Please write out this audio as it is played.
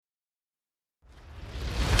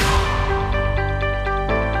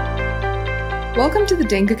Welcome to the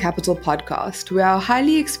Denker Capital podcast, where our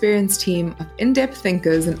highly experienced team of in-depth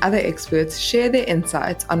thinkers and other experts share their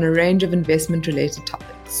insights on a range of investment-related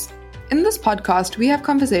topics. In this podcast, we have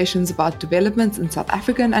conversations about developments in South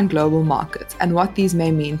African and global markets and what these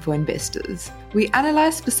may mean for investors. We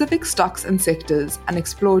analyze specific stocks and sectors and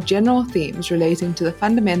explore general themes relating to the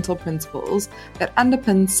fundamental principles that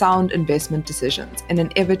underpin sound investment decisions in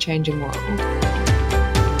an ever-changing world.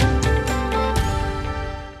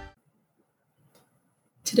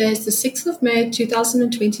 Today is the 6th of May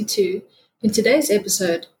 2022. In today's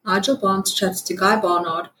episode, Nigel Barnes chats to Guy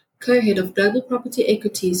Barnard, co-head of Global Property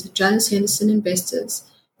Equities at Janus Henderson Investors.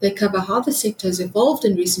 They cover how the sector has evolved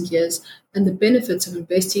in recent years and the benefits of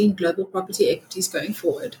investing in global property equities going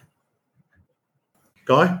forward.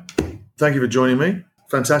 Guy, thank you for joining me.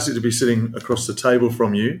 Fantastic to be sitting across the table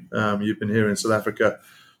from you. You've been here in South Africa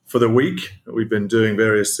for the week. We've been doing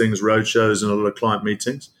various things, roadshows and a lot of client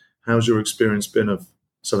meetings. How's your experience been of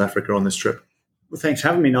South Africa on this trip? Well, thanks for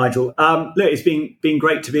having me, Nigel. Look, it's been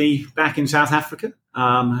great to be back in South Africa.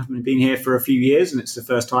 I've been here for a few years, and it's the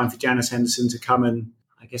first time for Janus Henderson to come and,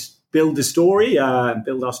 I guess, build our story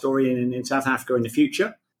in South Africa in the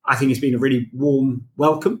future. I think it's been a really warm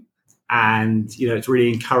welcome, and it's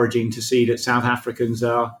really encouraging to see that South Africans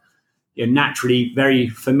are naturally very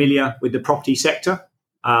familiar with the property sector.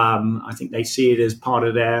 I think they see it as part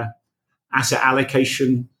of their asset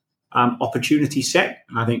allocation opportunity set,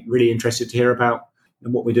 and I think really interested to hear about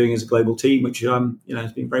what we're doing as a global team, which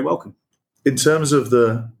has been very welcome. In terms of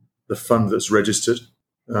the fund that's registered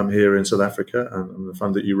here in South Africa and the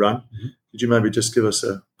fund that you run, could you maybe just give us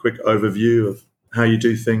a quick overview of how you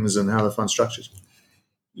do things and how the fund's structured?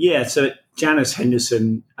 Yeah, so at Janus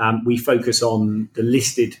Henderson, we focus on the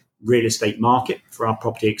listed real estate market for our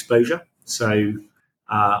property exposure. So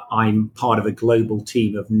I'm part of a global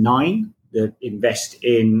team of 9 that invest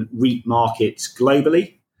in REIT markets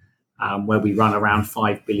globally, where we run around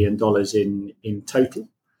 $5 billion in total.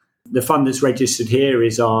 The fund that's registered here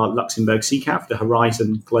is our Luxembourg SICAV, the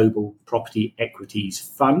Horizon Global Property Equities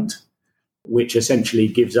Fund, which essentially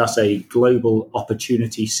gives us a global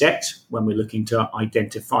opportunity set when we're looking to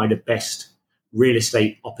identify the best real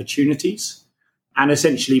estate opportunities. And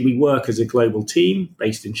essentially we work as a global team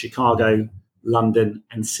based in Chicago, London,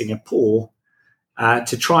 and Singapore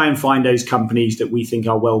to try and find those companies that we think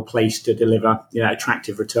are well placed to deliver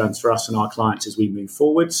attractive returns for us and our clients as we move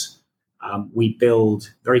forwards. We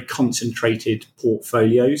build very concentrated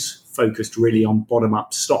portfolios focused really on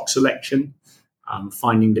bottom-up stock selection,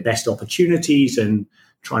 finding the best opportunities and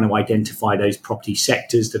trying to identify those property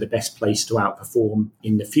sectors that are best placed to outperform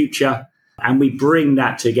in the future. And we bring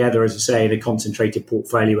that together, as I say, in a concentrated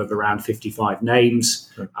portfolio of around 55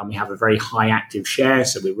 names. And we have a very high active share,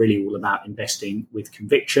 so we're really all about investing with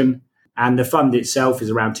conviction. And the fund itself is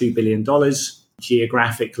around $2 billion.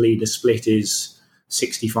 Geographically, the split is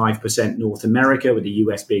 65% North America, with the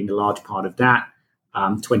US being a large part of that,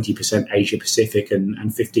 20% Asia Pacific and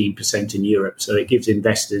 15% in Europe. So it gives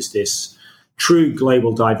investors this true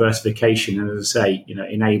global diversification. And as I say,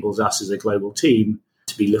 enables us as a global team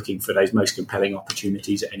to be looking for those most compelling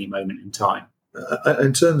opportunities at any moment in time.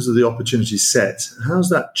 In terms of the opportunity set, how's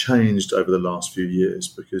that changed over the last few years?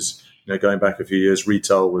 Because going back a few years,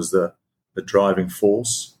 retail was the driving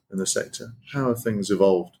force in the sector. How have things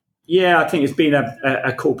evolved? Yeah, I think it's been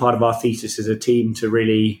a core part of our thesis as a team to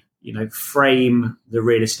really frame the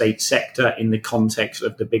real estate sector in the context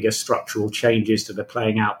of the bigger structural changes that are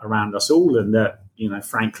playing out around us all, and that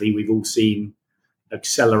frankly we've all seen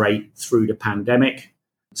accelerate through the pandemic.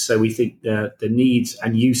 So we think the needs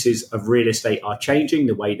and uses of real estate are changing.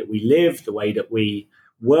 The way that we live, the way that we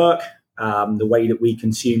work, the way that we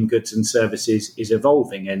consume goods and services is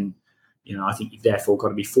evolving. And, I think you've therefore got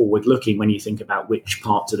to be forward looking when you think about which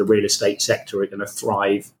parts of the real estate sector are going to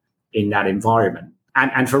thrive in that environment.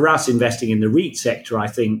 And for us investing in the REIT sector, I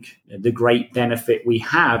think the great benefit we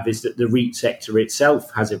have is that the REIT sector itself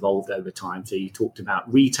has evolved over time. So you talked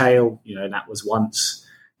about retail, that was once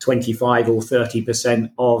 25 or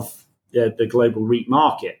 30% of the global REIT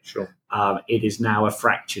market. Sure. It is now a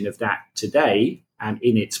fraction of that today. And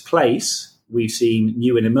in its place, we've seen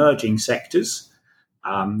new and emerging sectors,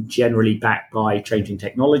 generally backed by changing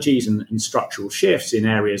technologies and structural shifts in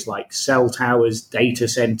areas like cell towers, data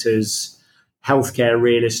centers, healthcare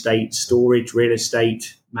real estate, storage real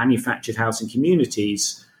estate, manufactured housing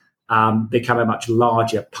communities, become a much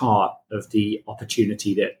larger part of the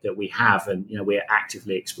opportunity that we have. And, we're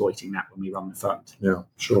actively exploiting that when we run the fund. Yeah,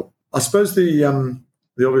 sure. I suppose the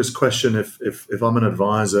obvious question, if I'm an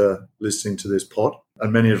advisor listening to this pod,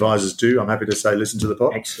 and many advisors do, I'm happy to say, listen to the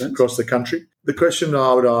pod. Excellent. Across the country. The question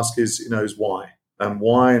I would ask is why?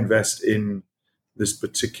 Why invest in this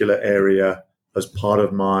particular area as part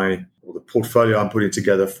of the portfolio I'm putting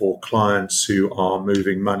together for clients who are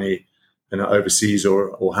moving money overseas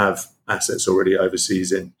or have assets already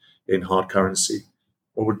overseas in hard currency?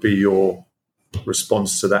 What would be your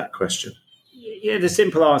response to that question? Yeah, the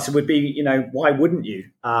simple answer would be, why wouldn't you?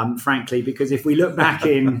 Frankly, because if we look back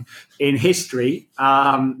in history,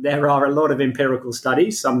 there are a lot of empirical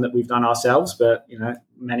studies, some that we've done ourselves, but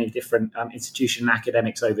many different institutional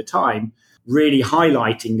academics over time, really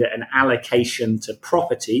highlighting that an allocation to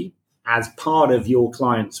property as part of your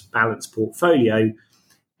client's balanced portfolio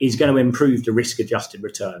is going to improve the risk-adjusted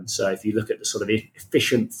return. So if you look at the sort of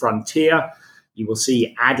efficient frontier, you will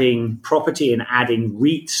see adding property and adding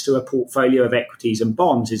REITs to a portfolio of equities and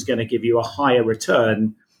bonds is going to give you a higher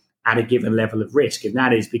return at a given level of risk. And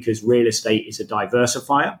that is because real estate is a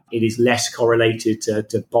diversifier. It is less correlated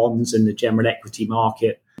to bonds and the general equity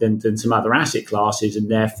market than some other asset classes. And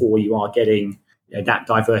therefore, you are getting that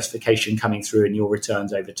diversification coming through in your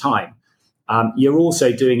returns over time. You're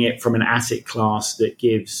also doing it from an asset class that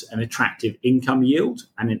gives an attractive income yield,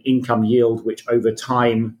 and an income yield which over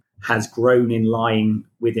time has grown in line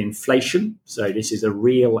with inflation. So this is a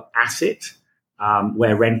real asset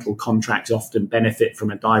where rental contracts often benefit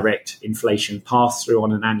from a direct inflation pass-through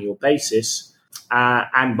on an annual basis.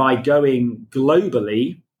 And by going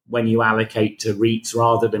globally, when you allocate to REITs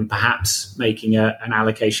rather than perhaps making an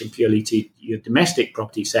allocation purely to your domestic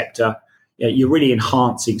property sector, you're really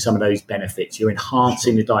enhancing some of those benefits. You're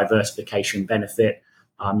enhancing the diversification benefit.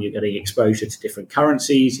 You're getting exposure to different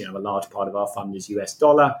currencies. A large part of our fund is US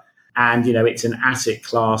dollar. And, it's an asset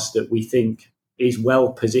class that we think is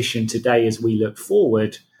well positioned today as we look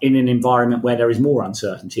forward in an environment where there is more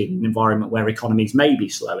uncertainty, in an environment where economies may be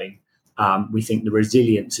slowing. We think the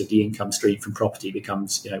resilience of the income stream from property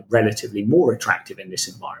becomes, relatively more attractive in this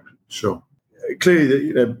environment. Sure.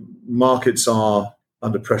 Clearly, markets are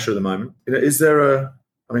under pressure at the moment. Is there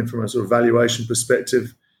from a sort of valuation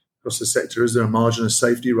perspective across the sector, is there a margin of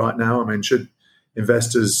safety right now? Should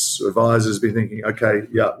investors or advisors be thinking, okay,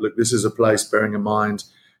 yeah, look, this is a place, bearing in mind,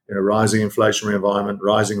 rising inflationary environment,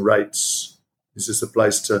 rising rates, is this a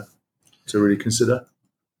place to really consider?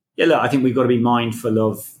 Yeah, look, I think we've got to be mindful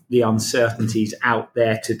of the uncertainties out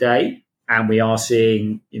there today. And we are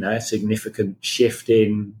seeing, a significant shift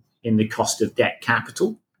in the cost of debt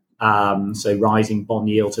capital. So rising bond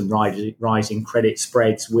yields and rising credit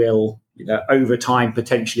spreads will, over time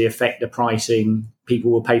potentially affect the pricing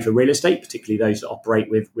people will pay for real estate, particularly those that operate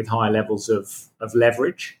with higher levels of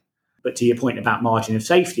leverage. But to your point about margin of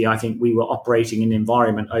safety, I think we were operating in an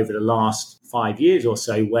environment over the last 5 years or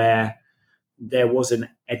so where there was an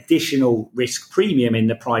additional risk premium in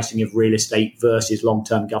the pricing of real estate versus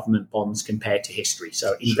long-term government bonds compared to history.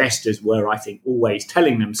 So investors were, I think, always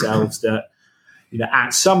telling themselves that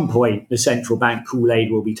at some point, the central bank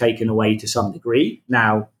Kool-Aid will be taken away to some degree.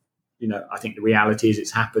 Now, I think the reality is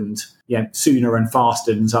it's happened sooner and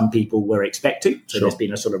faster than some people were expecting. So There's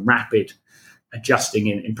been a sort of rapid adjusting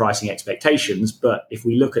in pricing expectations. But if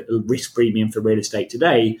we look at the risk premium for real estate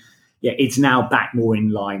today, it's now back more in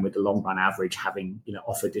line with the long run average, having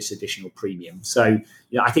offered this additional premium. So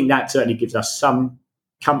I think that certainly gives us some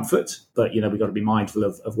comfort. But we've got to be mindful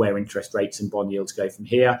of where interest rates and bond yields go from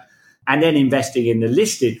here. And then investing in the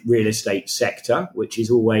listed real estate sector, which is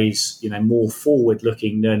always, more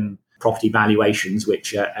forward-looking than property valuations,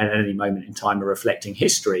 which at any moment in time are reflecting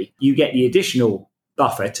history. You get the additional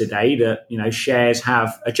buffer today that, shares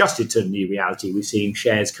have adjusted to the new reality. We're seeing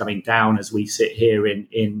shares coming down as we sit here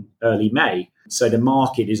in early May. So the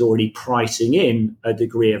market is already pricing in a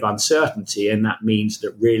degree of uncertainty, and that means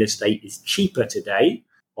that real estate is cheaper today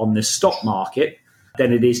on the stock market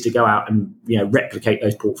than it is to go out and replicate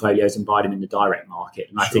those portfolios and buy them in the direct market.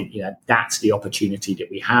 And I think that's the opportunity that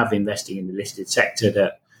we have investing in the listed sector,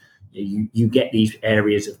 that you get these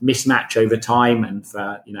areas of mismatch over time, and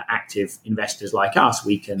for active investors like us,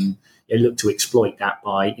 we can look to exploit that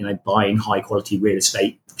by buying high quality real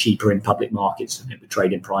estate cheaper in public markets than it would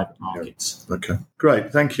trade in private markets. Okay,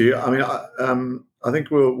 great, thank you. I think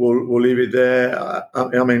we'll leave it there. I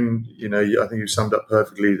think you've summed up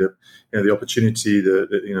perfectly the opportunity,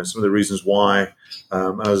 some of the reasons why.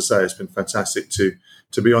 And as I say, it's been fantastic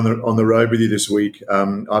to be on the road with you this week.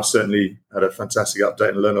 I've certainly had a fantastic update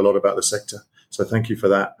and learned a lot about the sector. So thank you for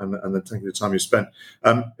that, and then thank you for the time you spent.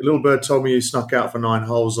 A little bird told me you snuck out for 9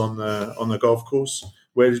 holes on the golf course.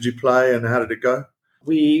 Where did you play, and how did it go?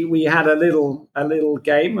 We had a little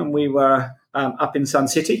game, and we were up in Sun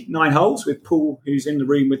City, 9 holes, with Paul, who's in the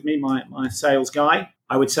room with me, my sales guy.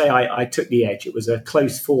 I would say I took the edge. It was a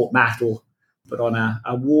close fought battle, but on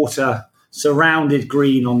a water surrounded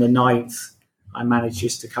green on the 9th. I managed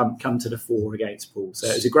just to come to the fore against Paul. So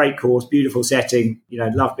it was a great course, beautiful setting.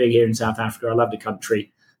 Love being here in South Africa. I love the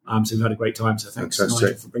country. So we've had a great time. So thanks,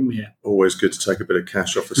 Nigel, for bringing me here. Always good to take a bit of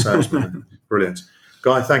cash off the salesman. Brilliant.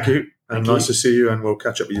 Guy, thank you. And nice to see you, and we'll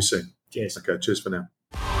catch up with you soon. Cheers. Okay, cheers for now.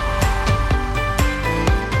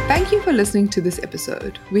 Thank you for listening to this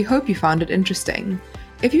episode. We hope you found it interesting.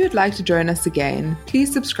 If you would like to join us again,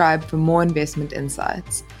 please subscribe for more investment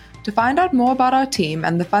insights. To find out more about our team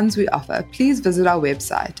and the funds we offer, please visit our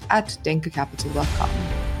website at denkercapital.com.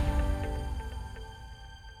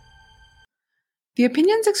 The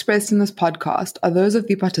opinions expressed in this podcast are those of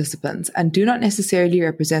the participants and do not necessarily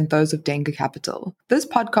represent those of Denker Capital. This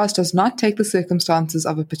podcast does not take the circumstances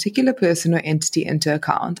of a particular person or entity into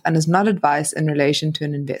account and is not advice in relation to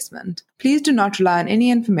an investment. Please do not rely on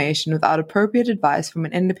any information without appropriate advice from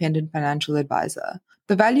an independent financial advisor.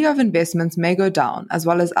 The value of investments may go down as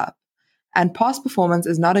well as up, and past performance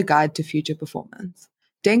is not a guide to future performance.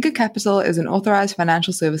 Denker Capital is an authorized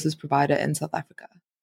financial services provider in South Africa.